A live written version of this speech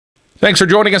Thanks for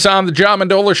joining us on the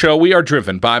Mendola Show. We are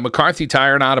driven by McCarthy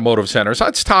Tire and Automotive Centers.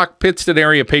 Let's talk Pittston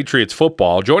Area Patriots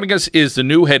football. Joining us is the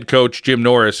new head coach, Jim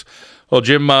Norris. Well,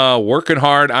 Jim, working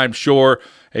hard, I'm sure.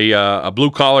 A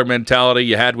blue-collar mentality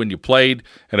you had when you played.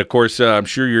 And, of course, I'm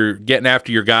sure you're getting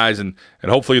after your guys, and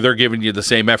hopefully they're giving you the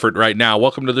same effort right now.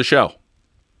 Welcome to the show.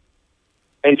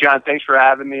 Hey, John, thanks for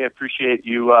having me. I appreciate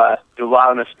you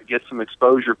allowing us to get some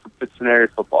exposure for Pittston Area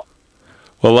football.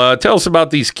 Well, tell us about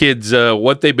these kids,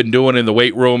 what they've been doing in the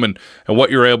weight room and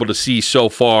what you're able to see so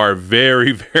far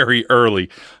very, very early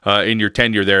in your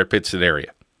tenure there at Pittston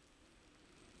Area.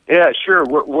 Yeah, sure.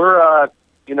 We're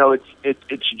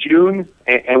it's June,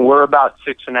 and we're about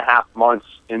 6.5 months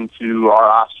into our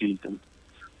off season.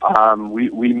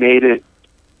 We made it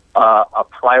a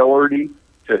priority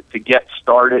to get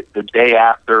started the day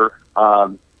after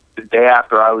I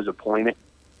was appointed.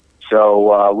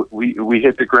 So we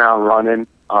hit the ground running.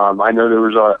 I know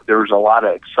there was a lot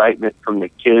of excitement from the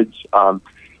kids. I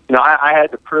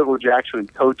had the privilege actually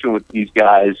coaching with these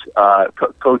guys,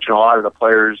 coaching a lot of the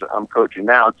players I'm coaching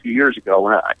now. 2 years ago,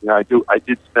 when I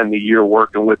did spend the year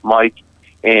working with Mike,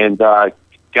 and got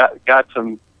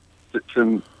to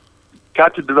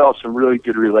develop some really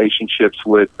good relationships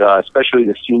with, especially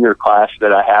the senior class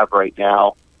that I have right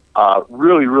now.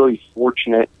 Really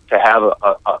fortunate to have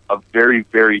a very,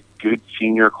 very good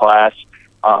senior class.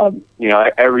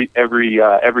 Every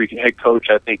head coach,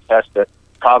 I think, has to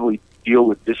probably deal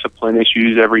with discipline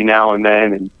issues every now and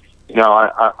then. And,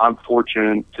 I'm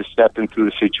fortunate to step into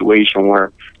a situation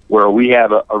where we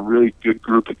have a really good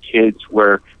group of kids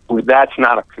where that's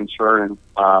not a concern,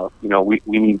 we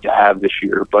need to have this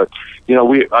year. But, we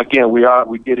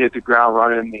did hit the ground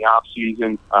running in the off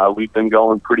season. We've been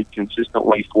going pretty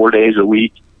consistently 4 days a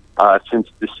week since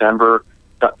December.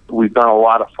 We've done a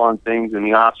lot of fun things in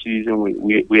the off season.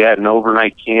 We had an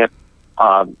overnight camp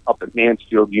up at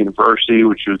Mansfield University,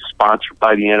 which was sponsored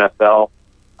by the NFL.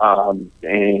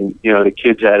 The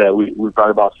kids we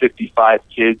brought about 55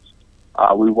 kids.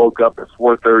 We woke up at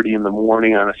 4:30 in the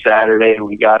morning on a Saturday, and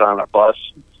we got on a bus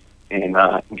and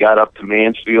got up to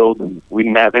Mansfield, and we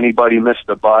didn't have anybody miss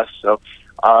the bus. So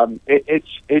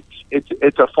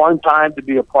it's a fun time to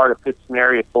be a part of Pittston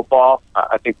Area football.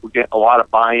 I think we're getting a lot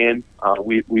of buy-in.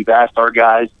 We've asked our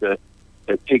guys to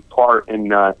take part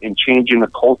in changing the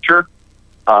culture.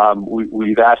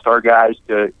 We've asked our guys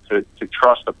to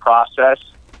trust the process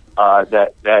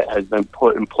that has been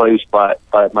put in place by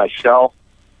myself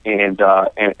and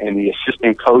the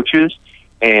assistant coaches,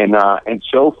 and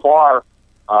so far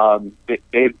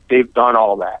they've done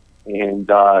all that, and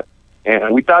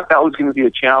we thought that was going to be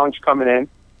a challenge coming in.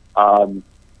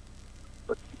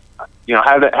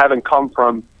 Having come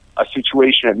from a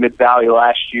situation at Mid Valley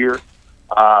last year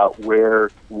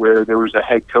where there was a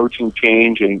head coaching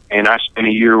change, and I spent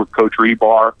a year with Coach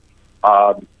Rebar.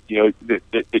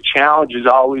 The challenge is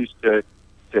always to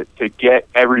get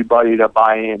everybody to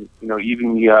buy in.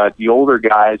 Even the older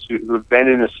guys who have been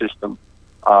in the system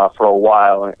for a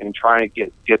while, and trying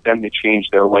to get them to change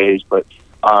their ways. But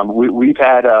we've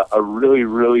had a really,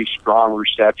 really strong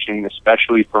reception,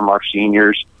 especially from our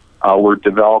seniors. We're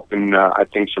developing, I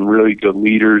think, some really good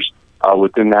leaders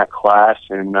within that class,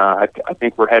 and I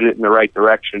think we're headed in the right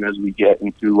direction as we get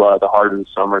into the heart of the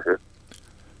summer here.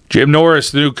 Jim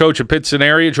Norris, the new coach of Pittston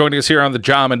Area, joining us here on the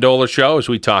Mendola Show as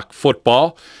we talk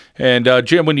football. And,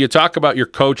 Jim, when you talk about your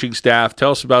coaching staff,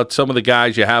 tell us about some of the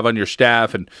guys you have on your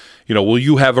staff. And, will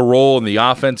you have a role in the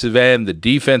offensive end, the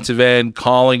defensive end,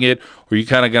 calling it, or are you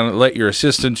kind of going to let your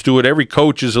assistants do it? Every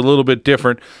coach is a little bit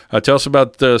different. Tell us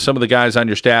about some of the guys on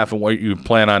your staff and what you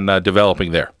plan on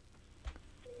developing there.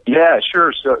 Yeah,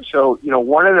 sure. So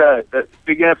one of the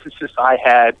big emphasis I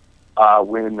had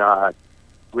when I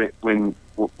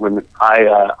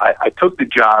took the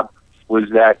job was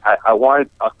that I wanted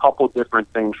a couple different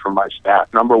things from my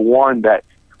staff. Number one, that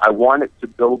I wanted to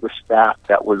build a staff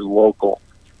that was local,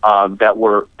 that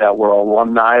were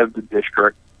alumni of the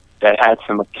district, that had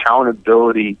some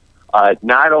accountability,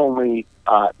 not only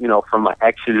from an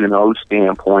X's and O's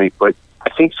standpoint, but I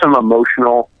think some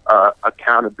emotional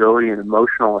accountability and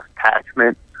emotional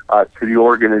attachment to the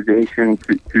organization,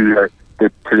 to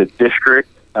the district,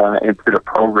 and to the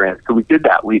program. So we did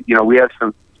that. We have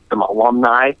some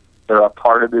alumni that are a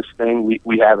part of this thing.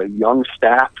 We have a young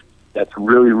staff that's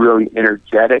really, really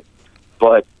energetic,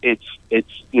 but it's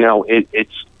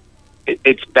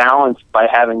balanced by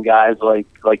having guys like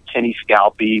Kenny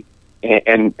Scalpi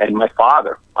and my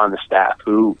father on the staff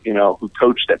who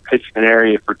coached at Pittston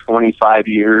Area for 25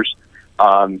 years.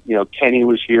 Kenny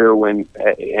was here and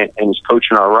is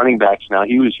coaching our running backs now.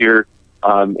 He was here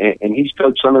And he's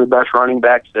coached some of the best running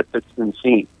backs that Pittston's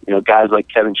seen. You know, guys like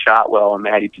Kevin Shotwell and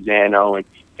Matty Pisano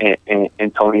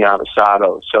and Tony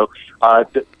Amasato. So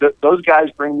those guys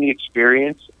bring the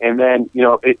experience, and then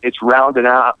it's rounded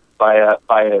out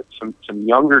by some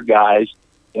younger guys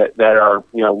that are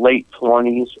late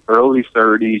 20s, early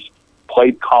 30s,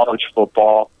 played college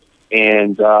football,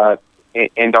 and are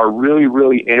really,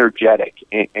 really energetic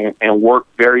and work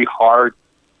very hard,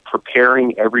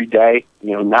 preparing every day,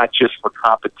 not just for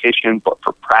competition, but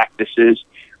for practices.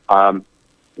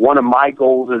 One of my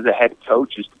goals as a head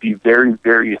coach is to be very,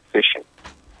 very efficient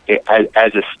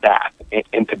as a staff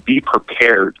and to be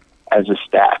prepared as a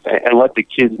staff and let the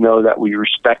kids know that we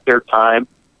respect their time.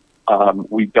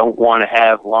 We don't want to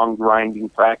have long grinding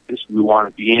practice. We want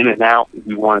to be in and out.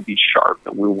 We want to be sharp,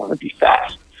 and we want to be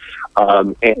fast.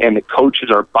 And the coaches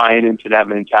are buying into that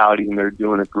mentality, and they're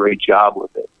doing a great job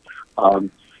with it.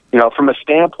 From a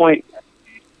standpoint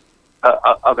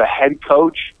of a head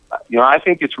coach, I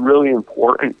think it's really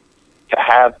important to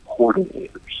have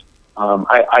coordinators.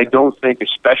 I don't think,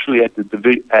 especially at the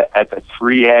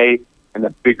 3A and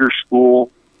the bigger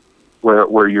school,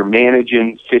 where you're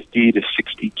managing 50 to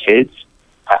 60 kids,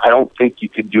 I don't think you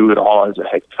could do it all as a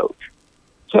head coach.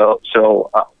 So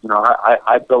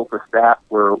I built a staff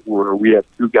where we have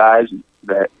two guys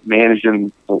that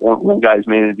managing, one guy's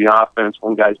managing the offense,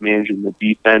 one guy's managing the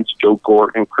defense, Joe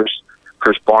Gordon,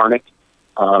 Chris Barnick,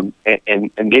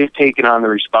 and they've taken on the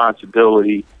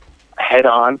responsibility head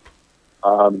on.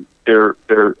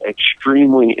 They're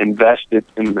extremely invested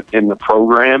in the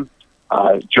program.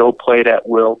 Joe played at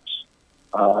Wilkes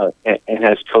and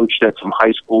has coached at some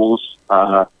high schools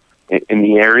in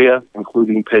the area,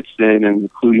 including Pittston and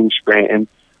including Scranton.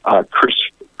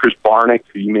 Chris Barnick,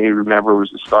 who you may remember was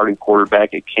the starting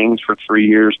quarterback at Kings for 3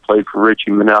 years, played for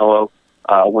Richie Mendola,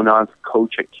 went on to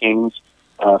coach at Kings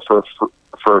for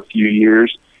a few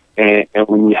years. And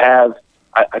when you have,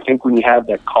 I think when you have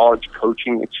that college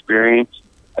coaching experience,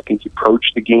 I think you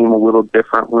approach the game a little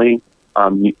differently.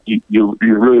 You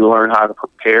really learn how to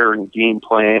prepare and game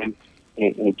plan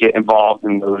and get involved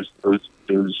in those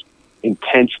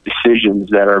intense decisions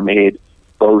that are made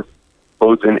both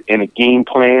in a game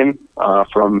plan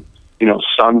from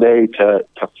Sunday to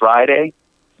Friday,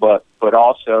 but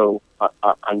also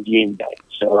on game day.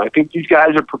 So I think these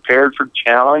guys are prepared for the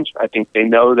challenge. I think they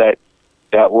know that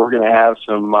we're going to have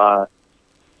some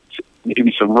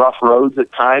maybe some rough roads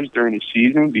at times during the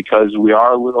season because we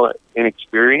are a little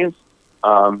inexperienced.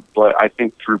 But I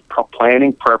think through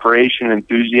planning, preparation,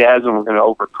 enthusiasm, we're going to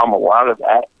overcome a lot of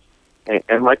that.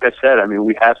 And like I said, I mean,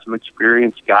 we have some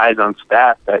experienced guys on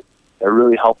staff that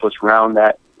really help us round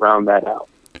that out.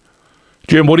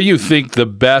 Jim, what do you think the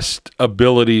best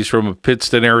abilities from a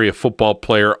Pittston area football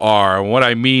player are? And what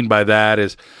I mean by that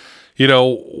is,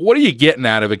 what are you getting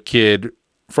out of a kid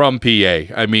from PA?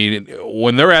 I mean,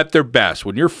 when they're at their best,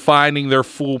 when you're finding their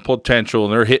full potential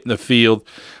and they're hitting the field,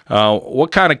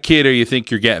 what kind of kid do you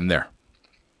think you're getting there?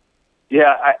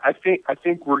 Yeah, I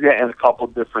think we're getting a couple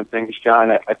different things,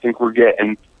 John. I think we're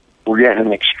getting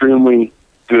an extremely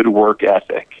good work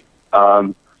ethic,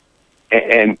 and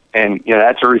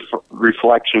that's a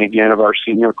reflection again of our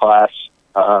senior class.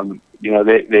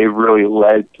 They really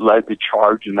led the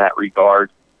charge in that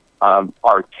regard.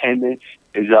 Our attendance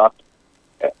is up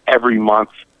every month,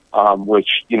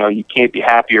 which you can't be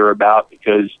happier about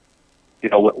because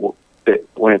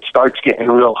when it starts getting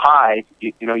real high,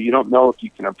 you don't know if you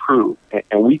can improve.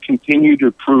 And we continue to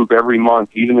improve every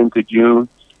month, even into June,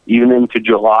 even into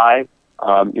July.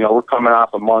 We're coming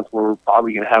off a month where we're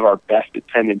probably going to have our best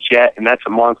attendance yet, and that's a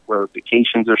month where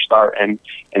vacations are starting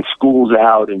and school's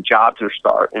out and jobs are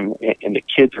starting and the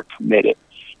kids are committed.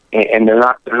 And they're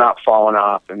not falling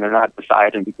off, and they're not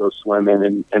deciding to go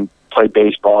swimming and play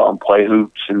baseball and play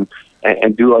hoops and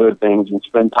do other things and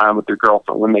spend time with their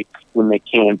girlfriend when they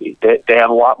can be. They have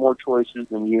a lot more choices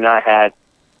than you and I had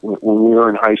when we were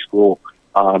in high school.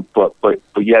 But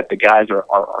yet the guys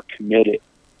are committed.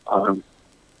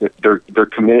 They're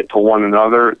committed to one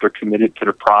another. They're committed to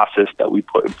the process that we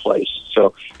put in place.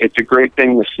 So it's a great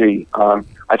thing to see.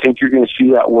 I think you're going to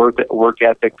see that work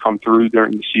ethic come through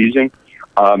during the season.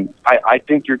 I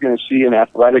think you're going to see an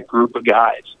athletic group of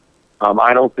guys.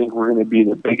 I don't think we're going to be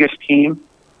the biggest team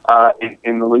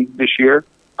in the league this year.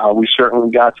 We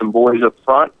certainly got some boys up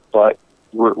front, but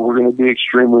we're going to be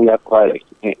extremely athletic,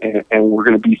 and we're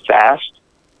going to be fast,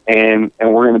 and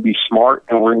we're going to be smart,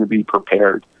 and we're going to be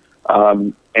prepared.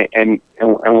 And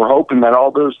we're hoping that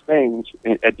all those things,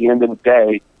 at the end of the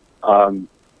day,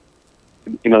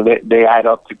 they add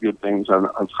up to good things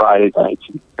on Friday nights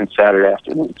and Saturday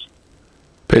afternoons.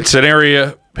 Pittston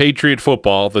area Patriot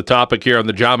football, the topic here on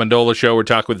the John Mendola Show. We're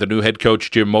talking with the new head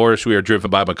coach, Jim Norris. We are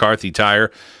driven by McCarthy Tire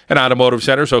and Automotive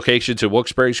Centers, locations in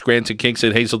Wilkes-Barre, Scranton,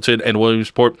 Kingston, Hazleton, and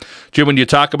Williamsport. Jim, when you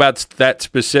talk about that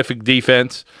specific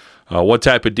defense, what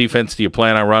type of defense do you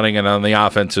plan on running? And on the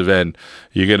offensive end,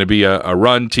 you're going to be a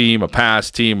run team, a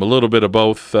pass team, a little bit of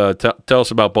both. Tell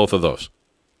us about both of those.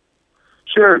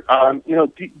 Sure.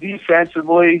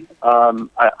 Defensively,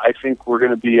 I think we're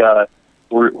going to be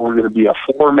we're going to be a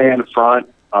four-man front.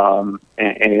 And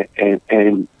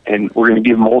we're going to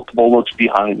give multiple looks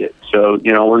behind it. So,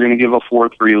 we're going to give a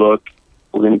 4-3 look.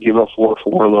 We're going to give a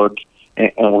 4-4 look.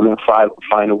 And we're going to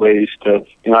find ways to,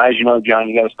 as you know, John,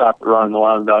 you got to stop the run,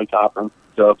 allow them to top them.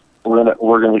 So we're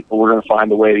going to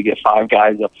find a way to get 5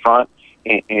 guys up front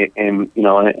and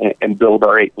build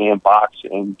our 8-man box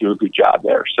and do a good job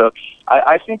there. So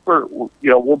I think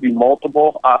we'll be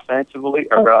multiple offensively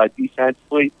or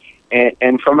defensively.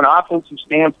 And from an offensive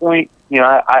standpoint,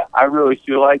 I really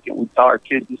feel like, and we tell our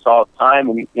kids this all the time,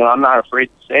 and I'm not afraid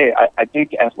to say it, I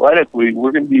think athletically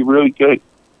we're going to be really good.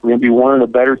 We're going to be one of the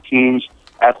better teams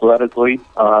athletically,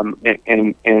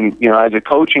 and as a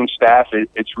coaching staff,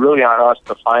 it's really on us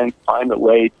to find a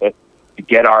way to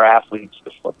get our athletes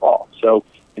to football. So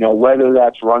whether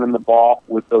that's running the ball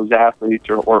with those athletes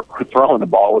or throwing the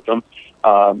ball with them,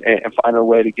 and find a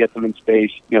way to get them in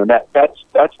space,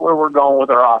 that's where we're going with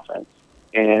our offense.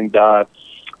 And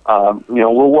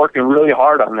we're working really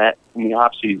hard on that in the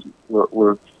off season.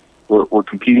 We're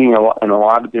competing in a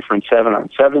lot of different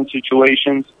 7-on-7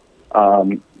 situations.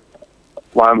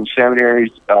 Lyman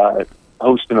Seminary's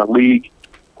hosting a league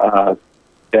that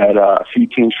a few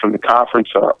teams from the conference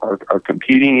are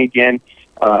competing again.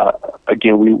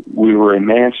 Again, we were in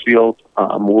Mansfield.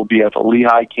 We'll be at the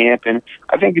Lehigh camp, and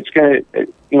I think it's going to,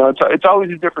 it's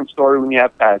always a different story when you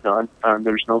have pads on.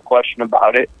 There's no question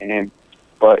about it.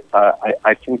 But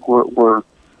I think we're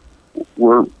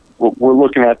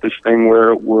looking at this thing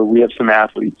where we have some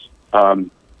athletes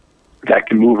that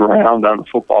can move around on the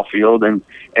football field, and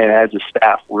as a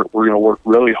staff, we're going to work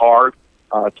really hard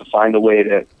to find a way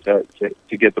to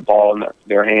get the ball in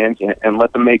their hands and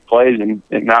let them make plays and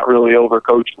not really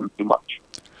overcoach them too much.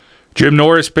 Jim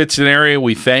Norris, Pittston Area,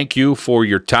 we thank you for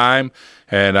your time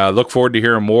and look forward to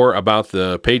hearing more about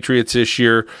the Patriots this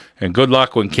year. And good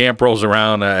luck when camp rolls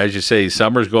around. As you say,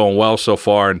 summer's going well so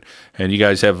far, and you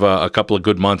guys have a couple of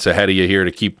good months ahead of you here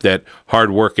to keep that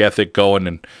hard work ethic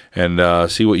going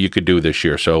and see what you could do this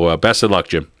year. So best of luck,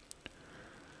 Jim.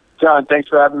 John, thanks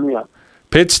for having me on.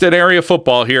 Pittston Area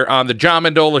football here on the John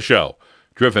Mendola Show,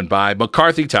 driven by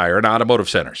McCarthy Tire and Automotive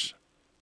Centers.